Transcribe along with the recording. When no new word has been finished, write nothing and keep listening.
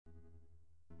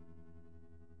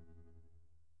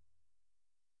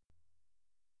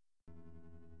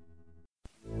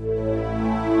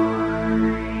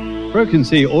Broken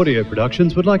Sea Audio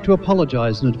Productions would like to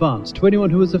apologize in advance to anyone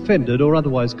who is offended or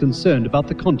otherwise concerned about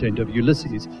the content of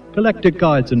Ulysses, Galactic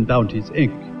Guides and Bounties,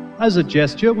 Inc. As a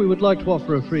gesture, we would like to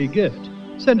offer a free gift.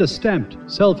 Send a stamped,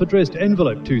 self-addressed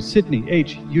envelope to Sydney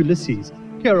H. Ulysses,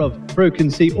 care of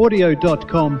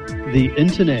BrokenSeaAudio.com, the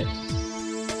Internet.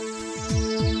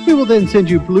 We will then send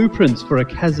you blueprints for a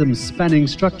chasm-spanning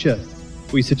structure.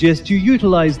 We suggest you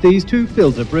utilize these to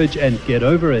build a bridge and get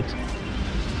over it.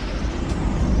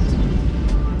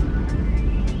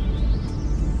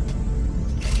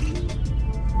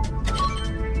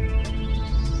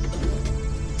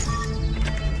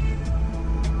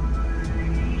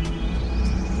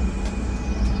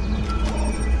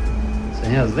 So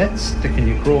how's that stick in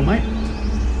your craw, mate?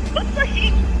 But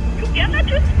Sahib, you cannot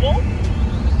just walk.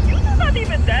 You do not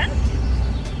even dance.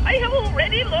 I have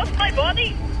already lost my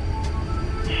body.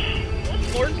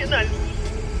 What more can I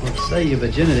lose? I'd say your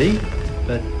virginity,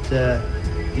 but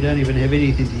you don't even have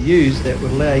anything to use that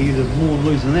would allow you to mourn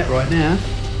losing that right now.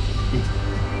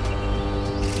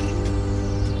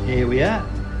 Here we are.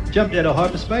 Jumped out of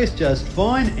hyperspace just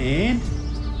fine and...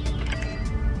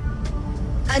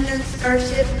 Unknown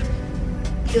starship,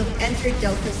 you have entered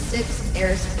Delta 6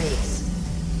 airspace.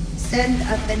 Send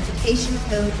authentication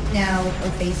code now or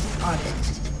basic audit.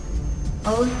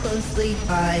 Followed closely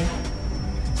by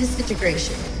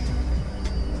disintegration.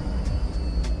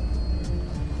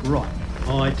 Right.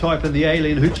 I type in the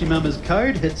alien Hoochie Mama's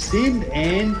code, hit send,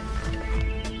 and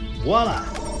voila.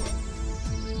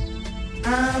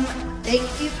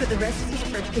 Thank you for the recipe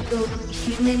for pickled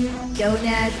human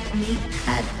gonad meat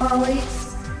pad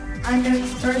volleys. Unknown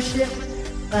starship,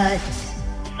 but...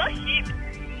 Sahib,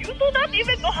 you do not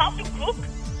even know how to cook.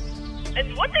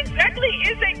 And what exactly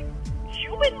is a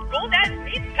human gonad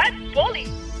meat pad volley?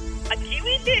 A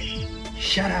kiwi dish?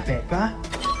 Shut up, Akbar.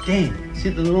 Damn,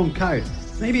 sent the wrong code.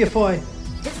 Maybe if I...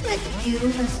 Isn't that you,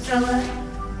 Estrella?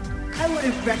 I would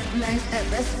have recognized that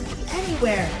recipe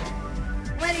anywhere.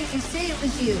 Why didn't you say it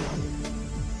was you?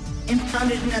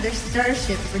 Impounded another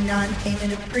starship for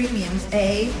non-payment of premiums,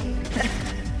 eh?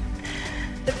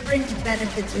 The fringe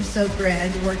benefits are so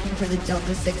grand working for the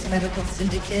Delta 6 Medical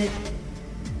Syndicate.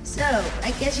 So,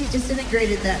 I guess you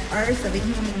disintegrated that arse of a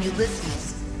human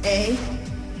Ulysses, eh?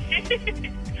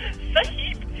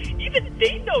 Sahib, even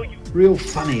they know you. Real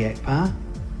funny, Akbar.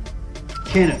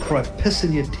 Can it cry piss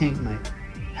in your tank, mate?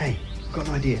 Hey, got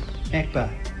an idea. Akbar,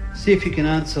 see if you can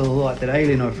answer the light that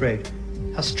alien I fragged.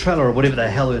 Estrella or whatever the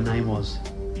hell her name was.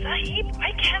 Sahib,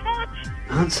 I cannot.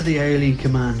 Answer the alien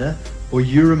commander, or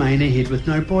you remain ahead with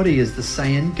no body, as the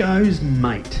saying goes,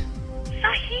 mate.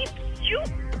 Sahib, you...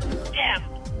 Damn.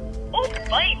 Oh,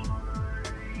 fine.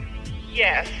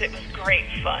 Yes, it was great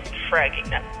fun fragging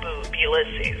that boob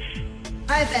Ulysses.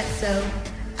 I bet so.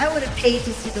 I would have paid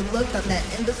to see the look on that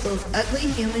imbecile's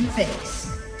ugly human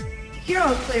face. You're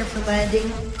all clear for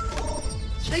landing.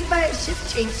 Swing by a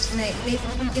shift change tonight, maybe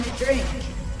we can get a drink.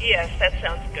 Yes, that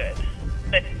sounds good.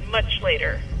 But much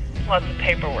later. Lots of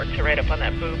paperwork to write up on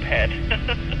that boob head.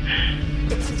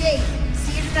 It's a date.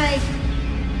 See you tonight.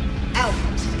 Out.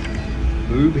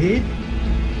 Boob head?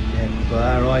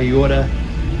 Akbar, I oughta...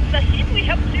 Sahib, we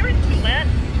have clearance to land.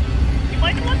 You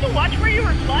might want to watch where you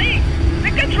are flying.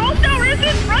 The control tower is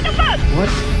in front of us! What?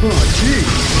 Oh, gee.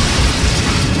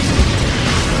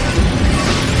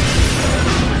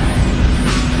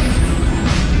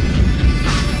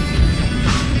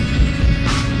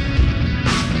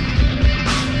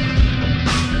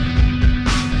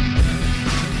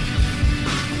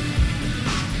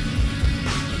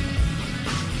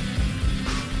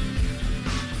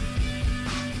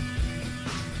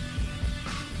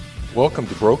 Welcome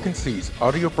to Broken Sea's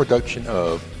audio production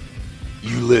of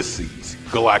Ulysses,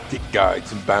 Galactic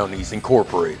Guides and Bounties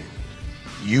Incorporated.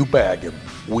 You bag him,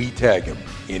 we tag him,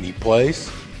 any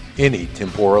place, any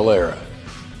temporal era.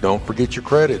 Don't forget your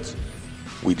credits.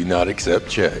 We do not accept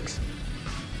checks.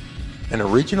 An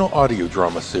original audio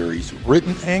drama series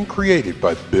written and created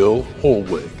by Bill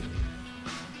Holwig.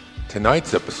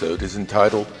 Tonight's episode is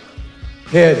entitled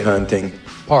Headhunting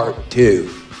Part 2.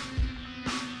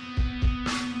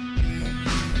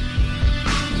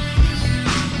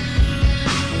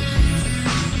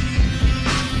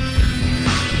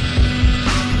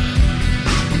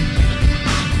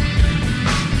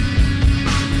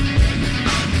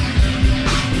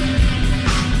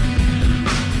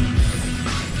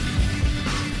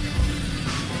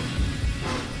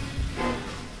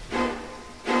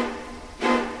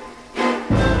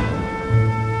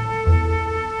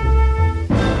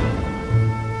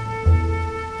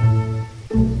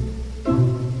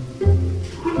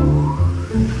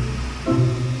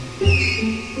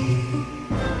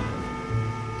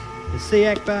 See,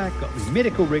 Akbar, got me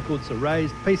medical records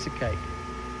erased, piece of cake.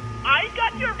 I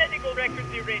got your medical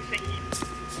records erased,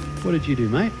 Sahib. What did you do,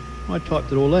 mate? I typed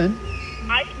it all in.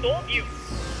 I told you.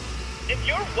 If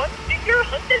your one-finger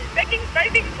hunted-pecking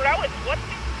fighting prowess wants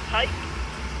you to type,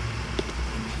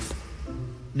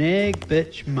 Nag,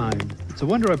 bitch, moan. It's a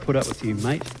wonder I put up with you,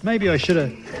 mate. Maybe I should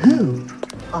have... Who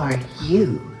are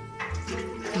you?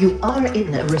 You are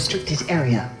in a restricted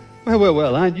area.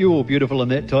 Well, aren't you all beautiful in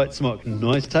that tight smock?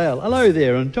 Nice tail. Hello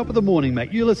there, on top of the morning,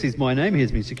 mate. Ulysses, my name.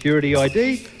 Here's me security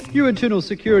ID. You internal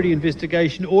security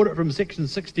investigation audit from section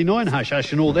 69. Hush,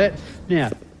 hush, and all that.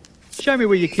 Now, show me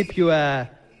where you keep your,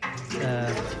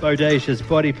 bodacious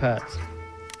body parts.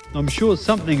 I'm sure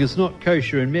something is not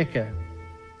kosher in Mecca.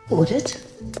 Audit?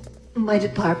 My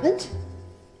department?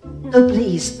 No,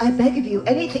 please, I beg of you,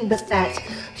 anything but that.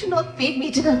 Do not feed me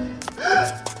to the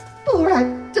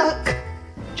Borak duck.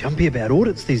 Jumpy about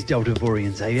audits, these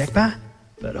Deltavorians, eh, Akbar?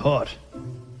 But hot.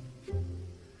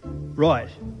 Right,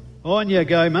 on you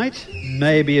go, mate.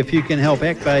 Maybe if you can help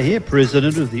Akbar here,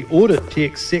 president of the Audit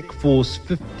Tech Sec Force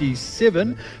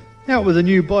 57, out with a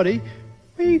new body,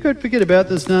 well, you could forget about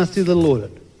this nasty little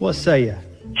audit. What say ya?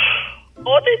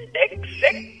 Audit Tech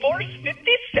Sec Force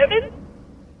 57?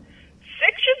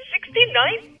 Section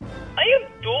 69? I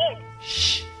am doomed.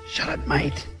 Shh, shut up,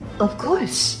 mate. Of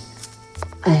course.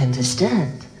 I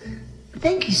understand.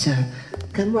 Thank you, sir.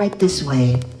 Come right this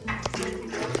way.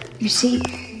 You see,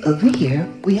 over here,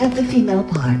 we have the female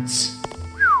parts.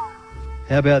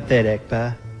 How about that,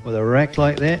 Akbar? With a rack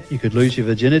like that, you could lose your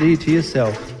virginity to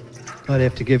yourself. I'd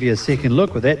have to give you a second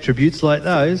look with attributes like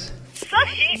those.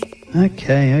 Sahib!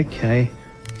 Okay.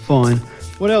 Fine.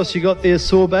 What else you got there,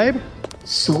 sore babe?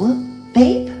 Sore,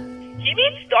 babe? He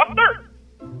means doctor.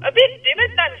 A bit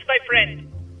diminutive, my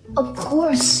friend. Of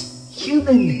course.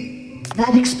 Human.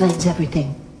 That explains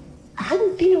everything. I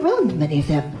hadn't been around many of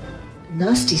them.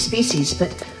 Nasty species,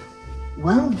 but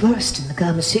well versed in the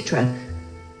Kama Sutra.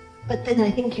 But then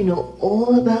I think you know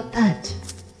all about that,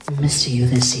 Mr.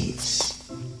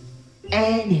 Ulysses.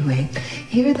 Anyway,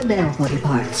 here are the male body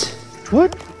parts.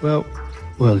 What? Well,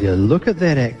 you look at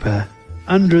that, Akbar.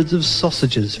 Hundreds of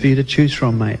sausages for you to choose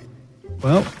from, mate.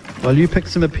 Well, while you pick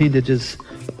some appendages,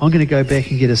 I'm going to go back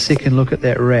and get a second look at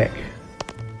that rack.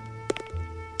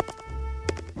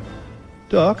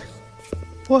 Doc,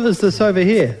 what is this over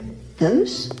here?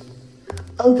 Those?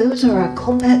 Oh, those are our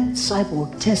combat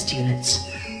cyborg test units.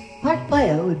 Part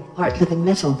bio and part living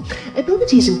metal.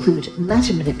 Abilities include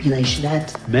matter manipulation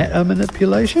and... Matter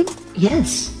manipulation?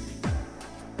 Yes.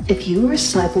 If you were a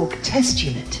cyborg test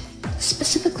unit,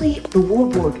 specifically the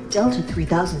Warborg Delta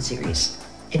 3000 series,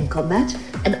 in combat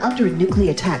and under a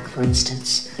nuclear attack, for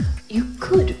instance, you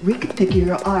could reconfigure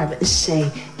your arm as, say,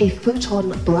 a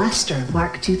Photon Blaster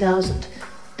Mark 2000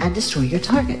 and destroy your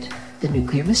target, the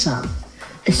nuclear missile,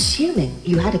 assuming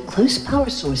you had a close power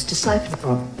source to siphon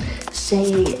from,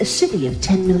 say, a city of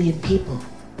 10 million people.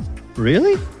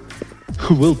 Really?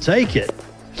 We'll take it.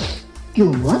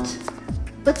 You'll what?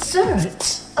 But sir,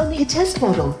 it's only a test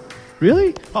model.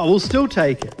 Really? Oh, we'll still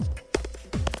take it.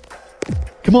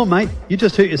 Come on, mate. You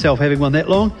just hurt yourself having one that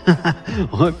long.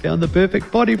 I found the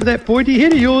perfect body for that pointy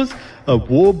head of yours. A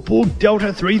Warborg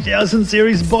Delta 3000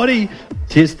 series body.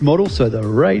 Test model, so the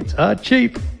rates are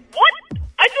cheap. What?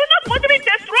 I do not want to be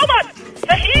test robot!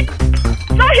 Sahib!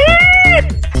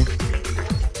 Sahib!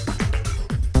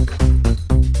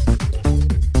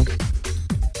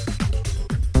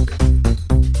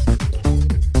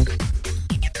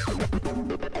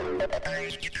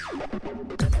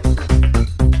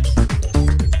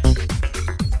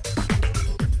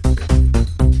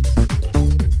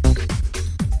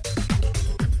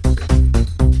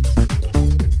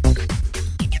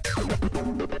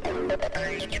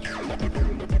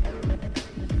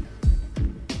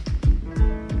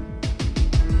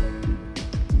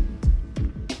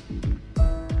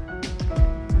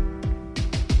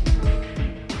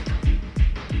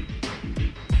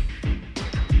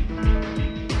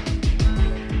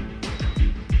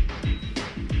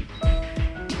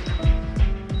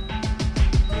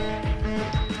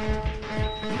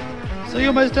 So you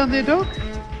almost done there, Doc?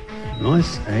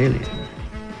 Nice alien.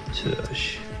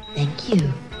 Tush. Thank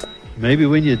you. Maybe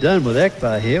when you're done with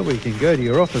Akbar here, we can go to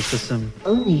your office for some...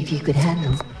 Only if you could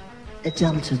handle a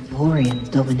Deltavorian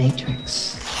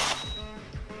dominatrix.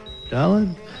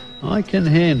 Darling, I can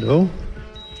handle...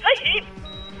 Sahib,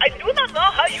 I do not know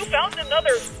how you found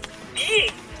another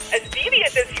being as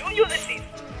deviant as you, Ulysses.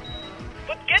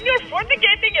 But can your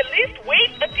fornicating at least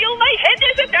wait until my head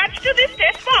is attached to this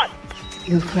test pod?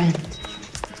 Your friend,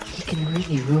 he can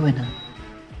really ruin a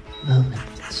moment.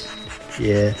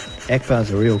 Yeah, Akbar's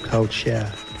a real cold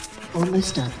shower.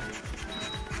 Almost done.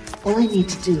 All I need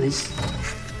to do is...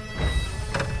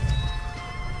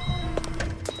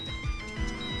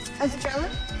 Estrella?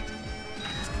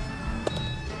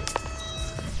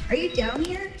 Are you down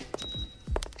here?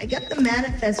 I got the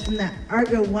manifest from that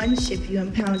Argo 1 ship you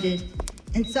impounded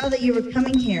and saw that you were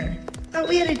coming here. Thought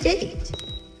we had a date.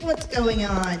 What's going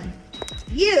on?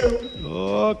 You?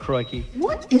 Oh, crikey.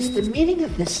 What is the meaning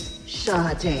of this,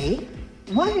 Sade?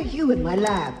 Why are you in my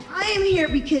lab? I am here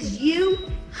because you,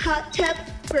 Hotep,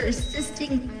 for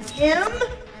assisting him?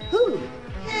 Who?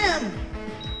 Him!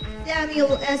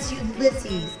 Samuel S.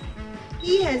 Ulysses.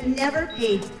 He has never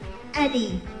paid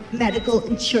any medical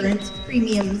insurance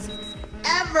premiums.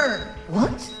 Ever!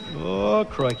 What? Oh,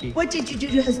 crikey. What did you do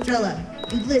to Estrella,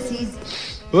 Ulysses?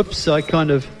 Oops, I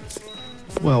kind of,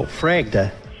 fragged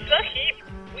her. Sahib,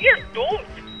 we are doomed.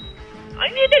 I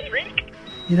need a drink.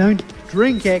 You don't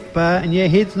drink, Akbar, and your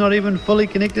head's not even fully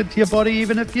connected to your body,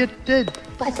 even if you did.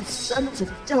 By the sons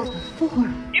of Delta 4.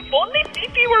 If only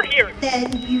Fifi were here.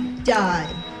 Then you die.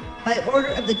 By order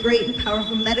of the great and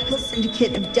powerful medical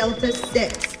syndicate of Delta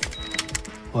 6.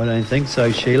 I don't think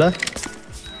so, Sheila.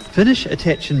 Finish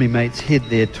attaching me mate's head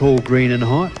there, tall, green and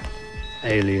hot.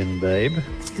 Alien babe.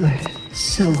 You are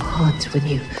so hot when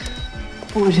you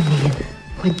order me and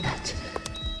point that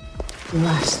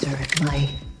blaster at my...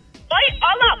 By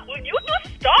Allah, will you two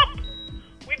stop?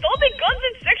 With all the guns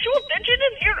and sexual tension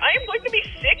in here, I am going to be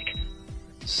sick.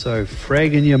 So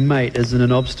fragging your mate isn't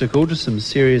an obstacle to some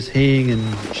serious heeing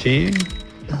and cheeing?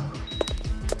 Oh,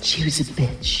 she was a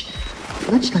bitch.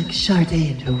 Much like Sade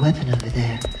and her weapon over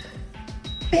there.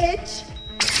 Bitch!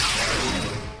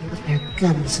 With their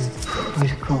guns and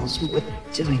protocols, we're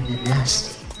doing the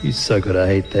nasty. You so gotta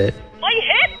hate that. My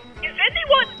head? Is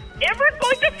anyone ever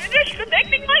going to finish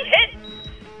connecting my head?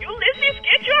 Ulysses,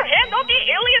 get your hand on the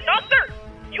alien doctor!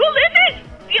 Ulysses!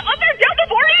 The other Delta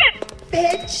Variant!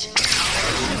 Bitch!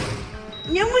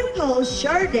 No one calls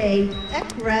Sade, tech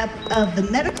rep of the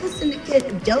medical syndicate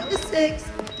of Delta 6,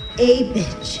 a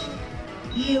bitch.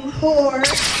 You whore.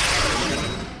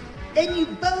 Then you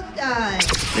both die.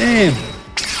 Damn!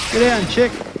 Get down,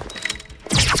 chick!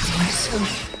 You're so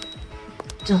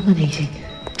dominating.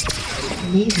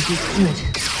 Maybe we could.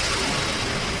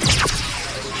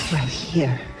 Right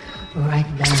here, right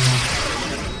now.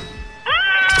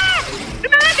 Ah! The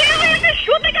mad alien is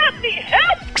shooting at me!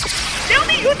 Help! Tell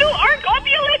me you two aren't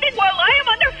ovulating while I am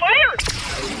under fire!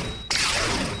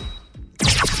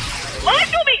 Lie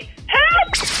to me!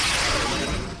 Help!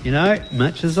 You know,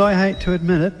 much as I hate to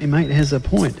admit it, my mate has a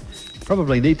point.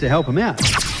 Probably need to help him out.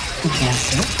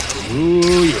 Fantastic.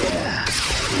 Ooh, yeah.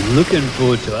 Looking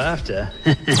forward to after.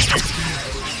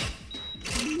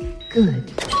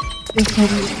 Good. Your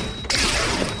friend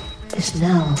is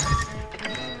now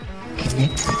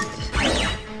connected.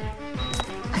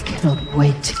 I cannot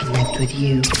wait to connect with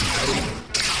you.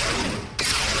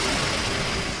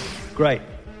 Great.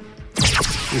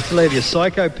 We still have your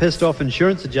psycho, pissed off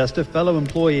insurance adjuster, fellow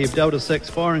employee of Delta 6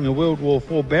 firing a World War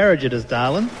IV barrage at us,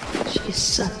 darling. She's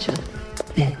such a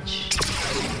bitch.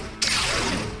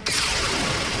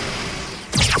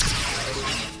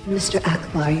 Mr.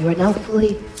 Akbar, you are now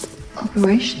fully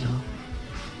operational.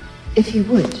 If you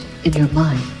would, in your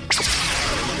mind.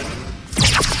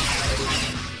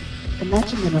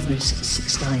 Imagine the numbers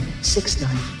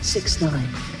 696969,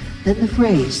 then the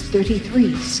phrase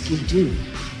 33 ski-doo.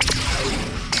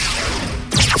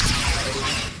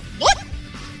 What?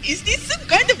 Is this some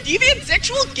kind of deviant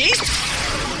sexual game?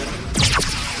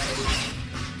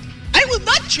 I will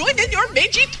not join in your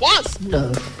mangy twas.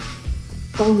 No.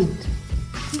 Oh, and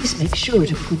please make sure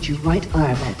to put your right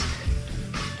arm at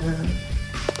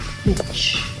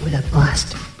bitch with a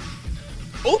blaster.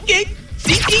 Okay,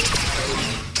 thinking.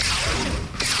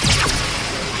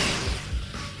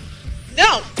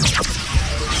 Now.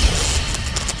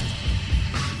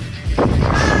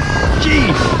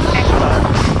 Jeez!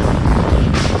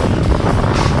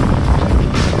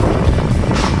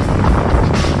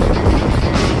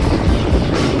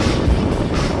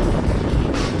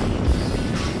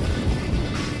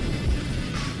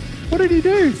 What did he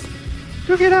do?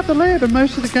 Took it out the lab and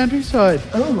most of the countryside.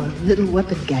 Oh, a little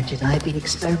weapon gadget I've been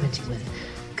experimenting with,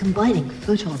 combining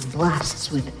photon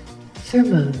blasts with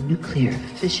thermonuclear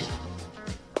fission.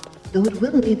 Though it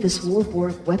will leave this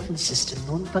Warborg weapon system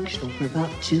non-functional for about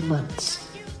 2 months.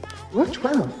 Worked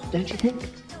well, don't you think?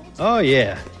 Oh,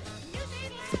 yeah.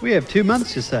 We have 2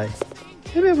 months, you say.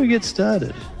 How about we get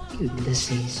started?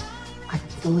 Ulysses, I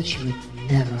thought you would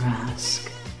never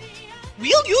ask.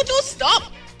 Will you two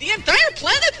stop? The entire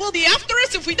planet will be after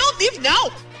us if we don't leave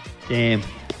now. Damn.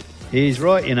 He's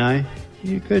right, you know.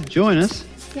 You could join us.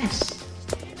 Yes,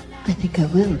 I think I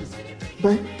will,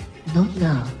 but not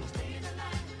now.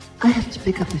 I have to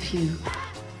pick up a few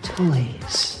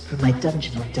toys for my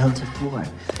dungeon on Delta 4.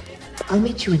 I'll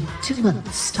meet you in 2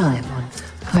 months' time on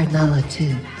Karnala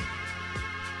 2.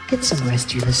 Get some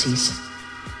rest, Ulysses.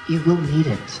 You will need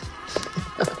it.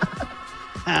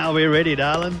 We're ready,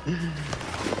 darling.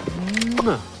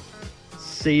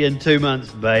 See you in 2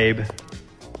 months, babe.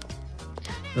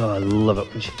 Oh, I love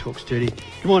it when she talks dirty.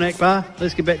 Come on, Akbar,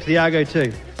 let's get back to the Argo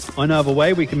 2. I know of a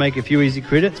way we can make a few easy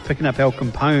credits picking up Al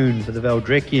Capone for the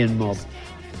Valdrakian mob.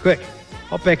 Quick,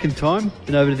 hop back in time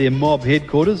and over to their mob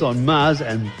headquarters on Mars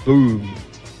and boom,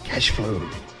 cash flow.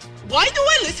 Why do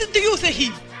I listen to you,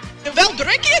 Zahid? The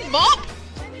Valdrakian mob?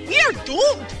 We are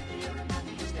doomed.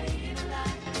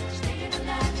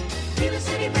 Feel the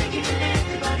city breaking and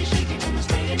everybody shaking and we're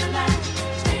staying alive,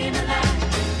 staying alive.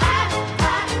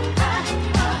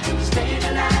 Staying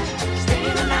alive,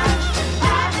 staying alive.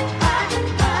 Staying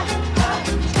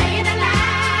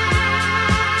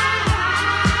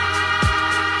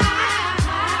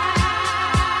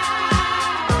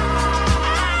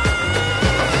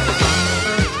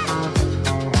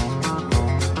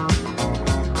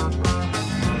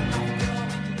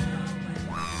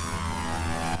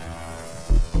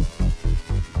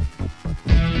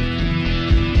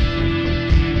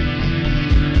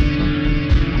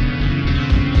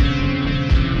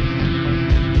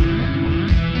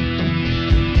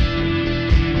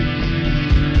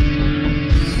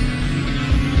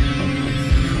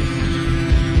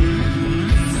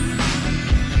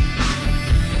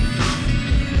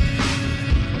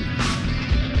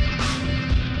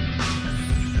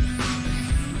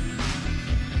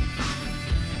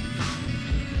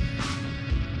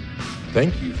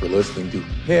Thank you for listening to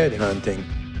Headhunting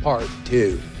Part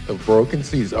 2 of Broken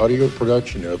Seas audio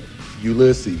production of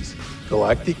Ulysses,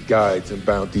 Galactic Guides and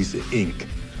Bounties, Inc.,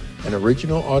 an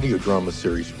original audio drama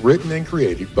series written and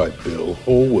created by Bill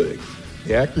Holwig.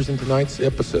 The actors in tonight's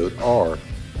episode are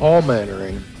Paul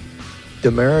Mannering,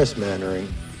 Damaris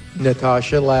Mannering,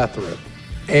 Natasha Lathrop,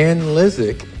 Ann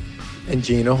Lizick, and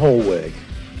Gina Holwig.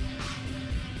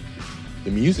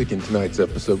 The music in tonight's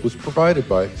episode was provided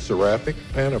by Seraphic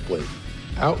Panoply,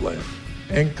 Outland,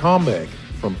 and Comeg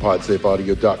from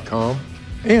PodSafeAudio.com,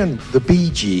 and the Bee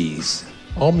Gees.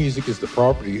 All music is the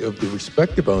property of the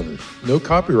respective owners. No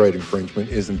copyright infringement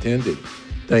is intended.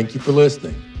 Thank you for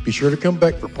listening. Be sure to come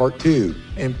back for Part 2,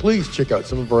 and please check out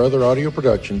some of our other audio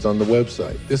productions on the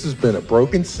website. This has been a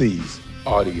Broken Seas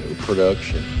audio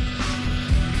production.